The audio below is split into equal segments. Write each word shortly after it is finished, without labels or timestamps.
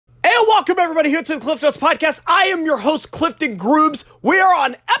Welcome, everybody, here to the Cliff Notes Podcast. I am your host, Clifton Grooms. We are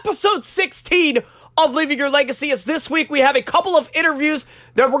on episode 16 of Leaving Your Legacy. As this week, we have a couple of interviews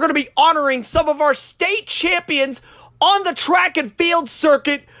that we're going to be honoring some of our state champions on the track and field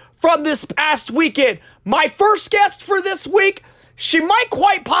circuit from this past weekend. My first guest for this week, she might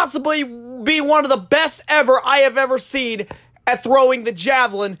quite possibly be one of the best ever I have ever seen at throwing the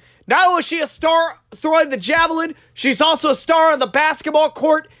javelin. Not only is she a star throwing the javelin, she's also a star on the basketball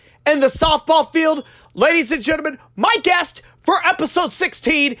court and the softball field. Ladies and gentlemen, my guest for episode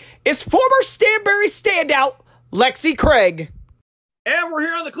 16 is former Stanberry standout, Lexi Craig. And we're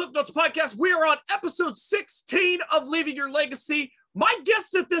here on the Cliff Notes Podcast. We are on episode 16 of Leaving Your Legacy. My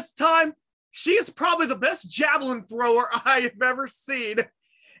guest at this time, she is probably the best javelin thrower I have ever seen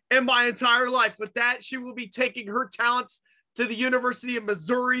in my entire life. With that, she will be taking her talents to the University of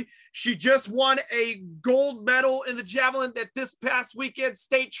Missouri. She just won a gold medal in the javelin at this past weekend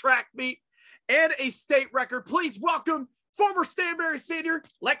state track meet and a state record. Please welcome former Stanberry senior,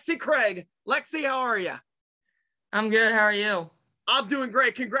 Lexi Craig. Lexi, how are you? I'm good. How are you? I'm doing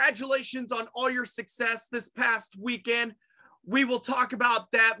great. Congratulations on all your success this past weekend. We will talk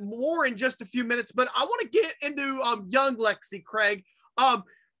about that more in just a few minutes, but I want to get into young Lexi Craig.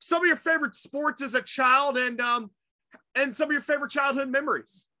 Some of your favorite sports as a child and some of your favorite childhood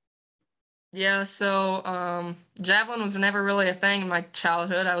memories. Yeah, so javelin was never really a thing in my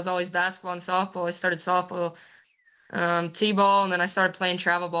childhood. I was always basketball and softball. I started softball, t-ball, and then I started playing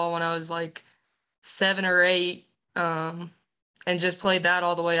travel ball when I was like 7 or 8, and just played that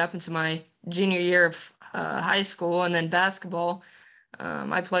all the way up into my junior year of high school. And then basketball,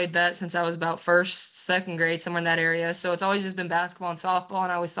 I played that since I was about first, second grade, somewhere in that area. So it's always just been basketball and softball,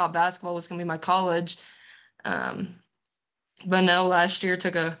 and I always thought basketball was going to be my college. But no, last year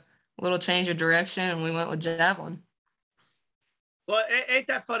took a little change of direction and we went with javelin. Well, ain't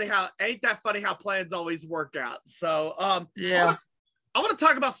that funny how plans always work out. So yeah. I want to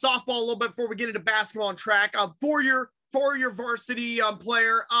talk about softball a little bit before we get into basketball and track. For your varsity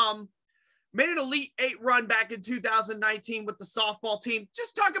player, made an Elite 8 run back in 2019 with the softball team.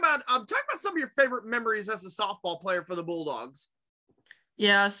 Just talk about some of your favorite memories as a softball player for the Bulldogs.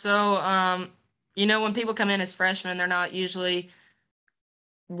 Yeah, so when people come in as freshmen, they're not usually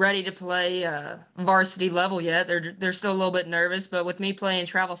ready to play varsity level yet. They're still a little bit nervous, but with me playing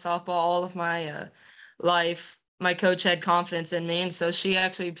travel softball all of my life, my coach had confidence in me, and so she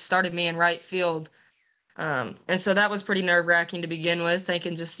actually started me in right field. And so that was pretty nerve-wracking to begin with,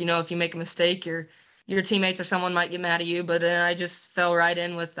 thinking just, if you make a mistake, your teammates or someone might get mad at you, but then I just fell right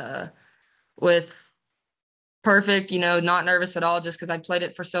in with perfect, not nervous at all just because I played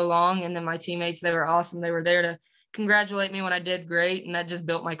it for so long. And then my teammates, they were awesome. They were there to congratulate me when I did great. And that just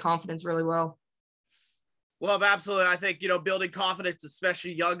built my confidence really well. Well, absolutely. I think, building confidence,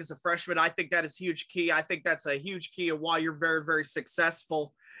 especially young as a freshman, I think that is huge key. I think that's a huge key of why you're very, very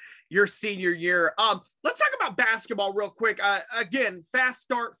successful your senior year. Let's talk about basketball real quick. Again, fast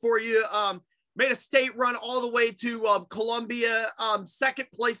start for you. Made a state run all the way to Columbia, second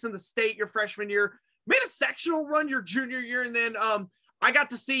place in the state your freshman year. Made a sectional run your junior year, and then I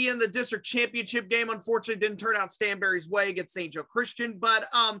got to see you in the district championship game. Unfortunately, didn't turn out Stanberry's way against St. Joe Christian, but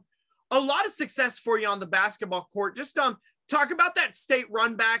a lot of success for you on the basketball court. Just talk about that state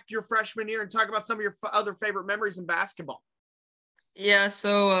run back your freshman year and talk about some of your other favorite memories in basketball. Yeah,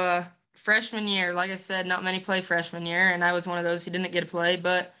 so freshman year, like I said, not many play freshman year, and I was one of those who didn't get to play,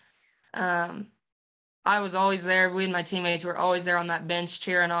 but I was always there. We and my teammates were always there on that bench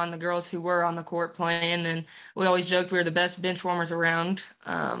cheering on the girls who were on the court playing, and we always joked we were the best bench warmers around.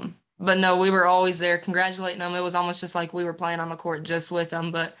 But no, we were always there congratulating them. It was almost just like we were playing on the court just with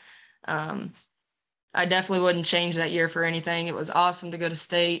them. But I definitely wouldn't change that year for anything. It was awesome to go to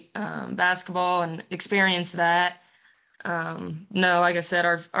state basketball and experience that. No, like I said,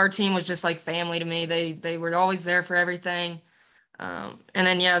 our team was just like family to me. They were always there for everything. And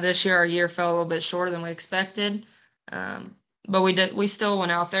then, this year, our year fell a little bit shorter than we expected. But we still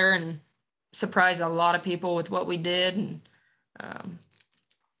went out there and surprised a lot of people with what we did. And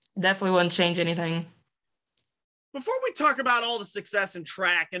definitely wouldn't change anything. Before we talk about all the success in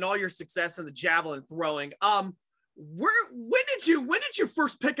track and all your success in the javelin throwing, when did you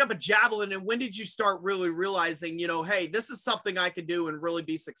first pick up a javelin, and when did you start really realizing, hey, this is something I could do and really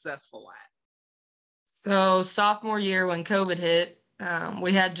be successful at? So sophomore year when COVID hit,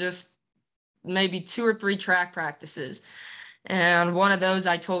 we had just maybe 2 or 3 track practices. And one of those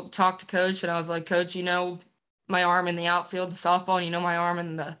I talked to coach, and I was like, Coach, my arm in the outfield, the softball, and my arm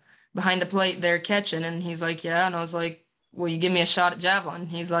in the behind the plate there catching. And he's like, yeah. And I was like, will you give me a shot at javelin?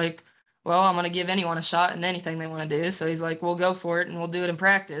 He's like, well, I'm going to give anyone a shot in anything they want to do. So he's like, we'll go for it and we'll do it in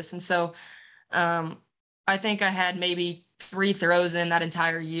practice. And so um, I think I had maybe 3 throws in that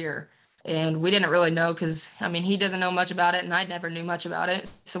entire year. And we didn't really know because, I mean, he doesn't know much about it and I never knew much about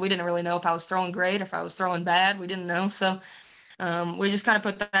it. So we didn't really know if I was throwing great or if I was throwing bad. We didn't know. So we just kind of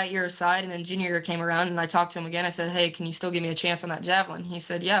put that year aside. And then junior year came around and I talked to him again. I said, hey, can you still give me a chance on that javelin? He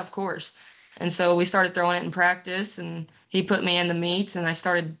said, yeah, of course. And so we started throwing it in practice and he put me in the meets and I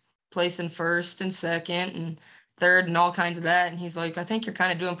started placing first and second and third and all kinds of that. And he's like, I think you're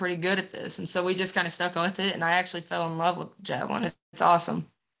kind of doing pretty good at this. And so we just kind of stuck with it. And I actually fell in love with javelin. It's awesome.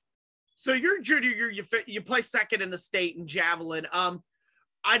 So your junior year, you play second in the state in javelin.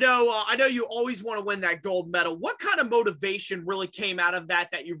 I know you always want to win that gold medal. What kind of motivation really came out of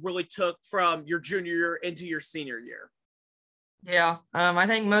that you really took from your junior year into your senior year? Yeah. I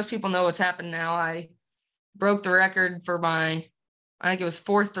think most people know what's happened now. I broke the record for I think it was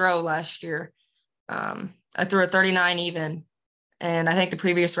fourth throw last year. I threw a 39 even, and I think the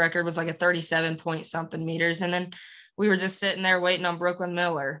previous record was like a 37 point something meters. And then we were just sitting there waiting on Brooklyn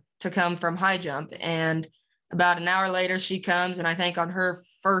Miller to come from high jump. And about an hour later, she comes, and I think on her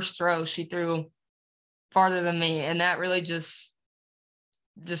first throw, she threw farther than me. And that really just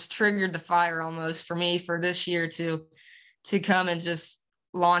triggered the fire almost for me for this year to come and just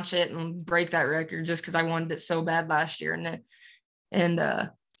launch it and break that record just because I wanted it so bad last year.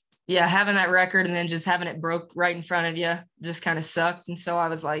 Yeah, having that record and then just having it broke right in front of you just kind of sucked. And so I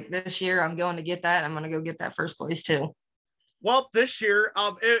was like, this year I'm going to get that. I'm going to go get that first place too. Well, this year,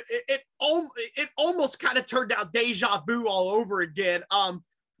 it almost kind of turned out deja vu all over again.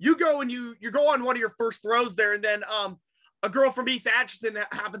 You go and you go on one of your first throws there, and then a girl from East Atchison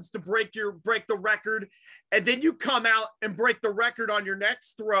happens to break the record, and then you come out and break the record on your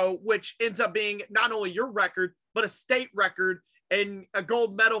next throw, which ends up being not only your record but a state record and a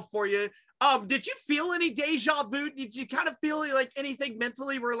gold medal for you. Did you feel any deja vu? Did you kind of feel like anything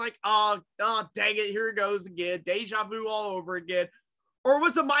mentally where like, oh, dang it, here it goes again, deja vu all over again? Or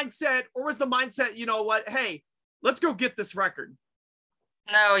was the mindset, you know what, hey, let's go get this record?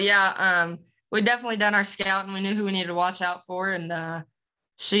 No, yeah. We definitely done our scout and we knew who we needed to watch out for. And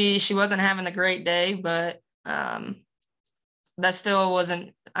she wasn't having a great day, but that still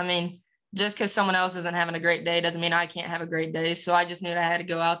wasn't, I mean, just because someone else isn't having a great day doesn't mean I can't have a great day. So I just knew that I had to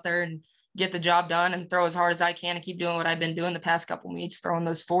go out there and get the job done and throw as hard as I can and keep doing what I've been doing the past couple meets, throwing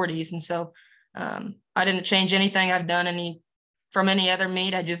those 40s. And so I didn't change anything I've done from any other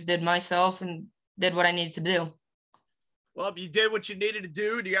meet. I just did myself and did what I needed to do. Well, you did what you needed to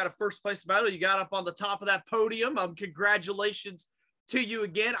do and you got a first place medal. You got up on the top of that podium. Congratulations to you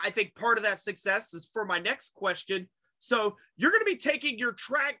again. I think part of that success is for my next question. So you're going to be taking your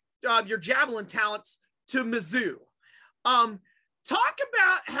your javelin talents to Mizzou. Talk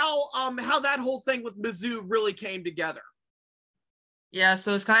about how that whole thing with Mizzou really came together. Yeah,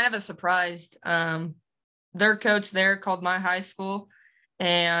 so it's kind of a surprise. Their coach there called my high school,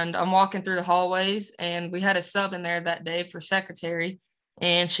 and I'm walking through the hallways, and we had a sub in there that day for secretary,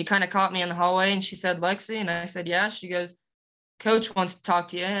 and she kind of caught me in the hallway, and she said, Lexi, and I said, yeah. She goes, coach wants to talk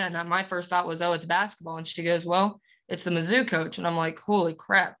to you, and my first thought was, oh, it's basketball, and she goes, well, it's the Mizzou coach, and I'm like, holy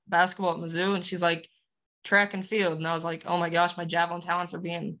crap, basketball at Mizzou, and she's like, track and field. And I was like, oh my gosh, my javelin talents are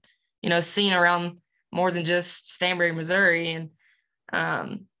being, seen around more than just Stanberry, Missouri.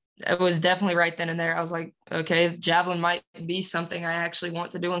 And it was definitely right then and there. I was like, okay, javelin might be something I actually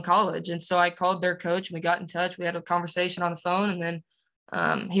want to do in college. And so I called their coach and we got in touch. We had a conversation on the phone, and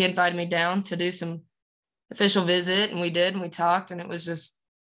then he invited me down to do some official visit, and we did, and we talked, and it was just,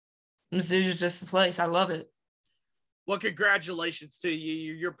 Mizzou is just the place. I love it. Well, congratulations to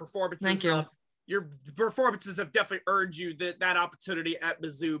you. Your performances. Thank you. Your performances have definitely earned you that opportunity at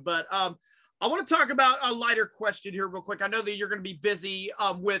Mizzou. But I want to talk about a lighter question here real quick. I know that you're going to be busy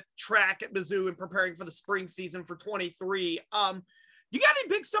with track at Mizzou and preparing for the spring season for 23. You got any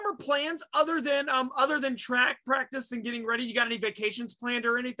big summer plans other than track practice and getting ready? You got any vacations planned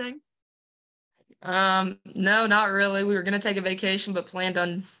or anything? No, not really. We were going to take a vacation, but planned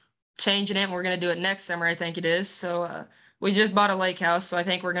on changing it. And we're going to do it next summer, I think it is. So we just bought a lake house. So I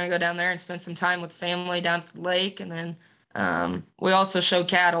think we're going to go down there and spend some time with family down at the lake. And then we also show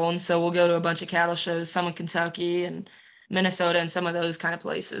cattle. And so we'll go to a bunch of cattle shows, some in Kentucky and Minnesota and some of those kind of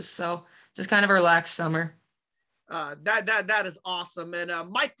places. So just kind of a relaxed summer. That is awesome. And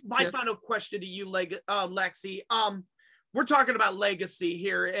my final question to you, Lexi, we're talking about legacy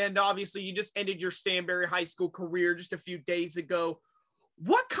here. And obviously you just ended your Stanberry High School career just a few days ago.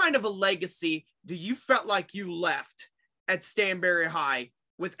 What kind of a legacy do you felt like you left at Stanberry High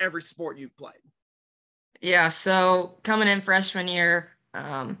with every sport you've played? Yeah, so coming in freshman year,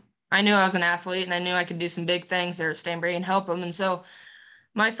 I knew I was an athlete and I knew I could do some big things there at Stanbury and help them. And so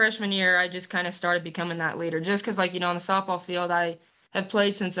my freshman year, I just kind of started becoming that leader just because, like, on the softball field, I have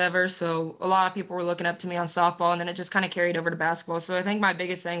played since ever. So a lot of people were looking up to me on softball, and then it just kind of carried over to basketball. So I think my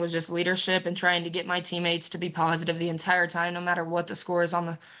biggest thing was just leadership and trying to get my teammates to be positive the entire time, no matter what the score is on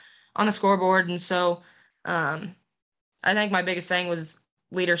the scoreboard. And so, um, I think my biggest thing was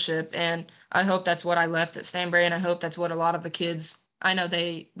leadership, and I hope that's what I left at Stanbury, and I hope that's what a lot of the kids I know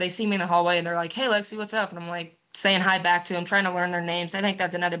they see me in the hallway and they're like, "Hey, Lexi, what's up?" And I'm like saying hi back to them, trying to learn their names. I think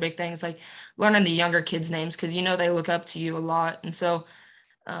that's another big thing. It's like learning the younger kids' names because they look up to you a lot, and so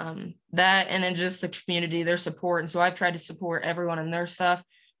that, and then just the community, their support. And so I've tried to support everyone in their stuff,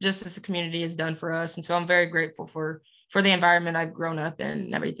 just as the community has done for us. And so I'm very grateful for the environment I've grown up in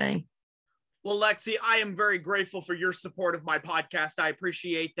and everything. Well, Lexi, I am very grateful for your support of my podcast. I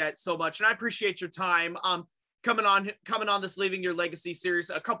appreciate that so much, and I appreciate your time. Coming on this Leaving Your Legacy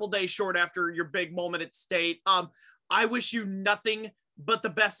series a couple days short after your big moment at state. I wish you nothing but the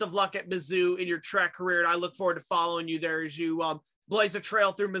best of luck at Mizzou in your track career, and I look forward to following you there as you blaze a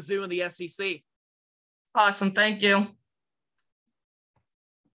trail through Mizzou and the SEC. Awesome. Thank you.